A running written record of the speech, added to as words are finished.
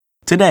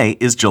Today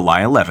is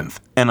July 11th,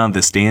 and on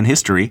this day in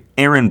history,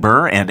 Aaron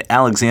Burr and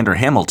Alexander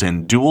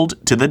Hamilton dueled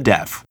to the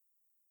death.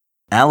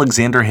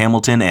 Alexander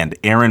Hamilton and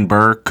Aaron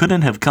Burr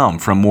couldn't have come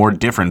from more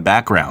different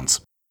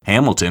backgrounds.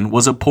 Hamilton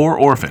was a poor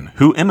orphan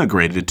who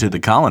immigrated to the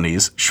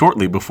colonies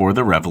shortly before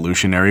the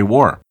Revolutionary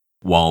War,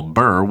 while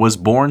Burr was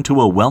born to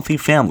a wealthy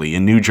family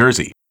in New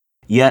Jersey.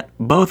 Yet,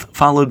 both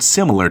followed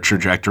similar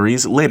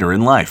trajectories later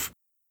in life.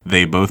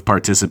 They both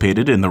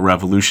participated in the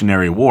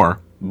Revolutionary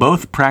War,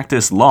 both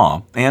practiced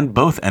law, and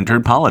both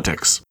entered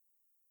politics.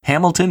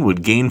 Hamilton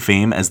would gain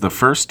fame as the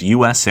first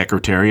U.S.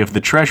 Secretary of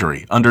the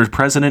Treasury under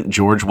President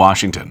George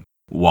Washington,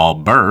 while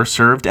Burr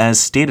served as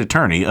State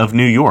Attorney of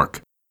New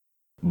York.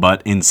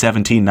 But in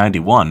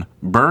 1791,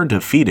 Burr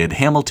defeated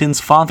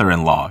Hamilton's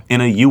father-in-law in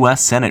a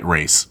U.S. Senate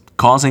race,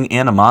 causing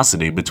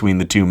animosity between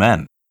the two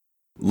men.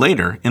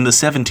 Later, in the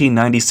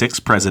 1796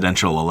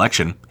 presidential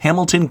election,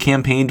 Hamilton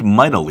campaigned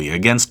mightily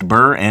against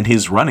Burr and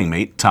his running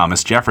mate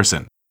Thomas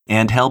Jefferson,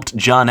 and helped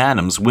John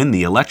Adams win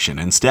the election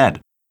instead.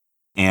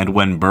 And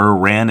when Burr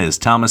ran as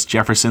Thomas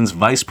Jefferson's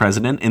vice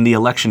president in the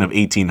election of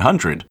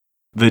 1800,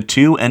 the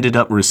two ended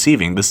up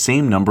receiving the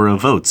same number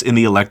of votes in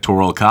the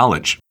Electoral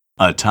College,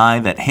 a tie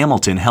that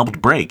Hamilton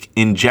helped break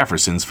in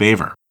Jefferson's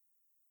favor.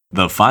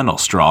 The final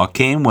straw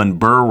came when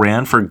Burr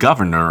ran for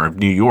governor of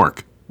New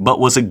York, but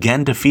was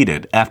again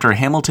defeated after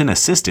Hamilton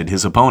assisted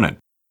his opponent.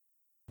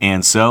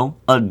 And so,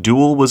 a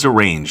duel was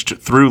arranged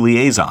through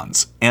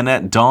liaisons, and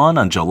at dawn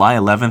on July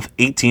 11,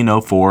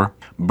 1804,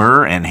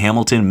 Burr and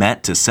Hamilton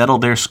met to settle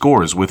their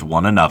scores with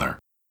one another.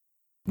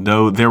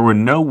 Though there were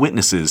no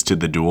witnesses to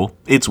the duel,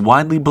 it's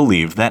widely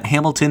believed that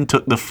Hamilton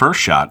took the first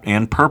shot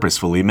and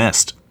purposefully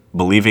missed,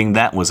 believing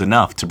that was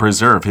enough to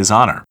preserve his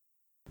honor.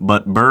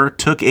 But Burr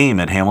took aim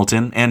at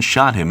Hamilton and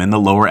shot him in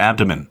the lower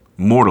abdomen,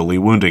 mortally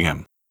wounding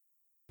him.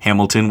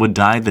 Hamilton would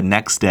die the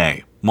next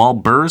day, while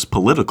Burr's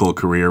political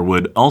career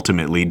would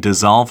ultimately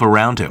dissolve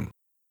around him.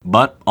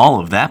 But all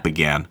of that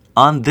began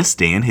on this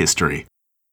day in history.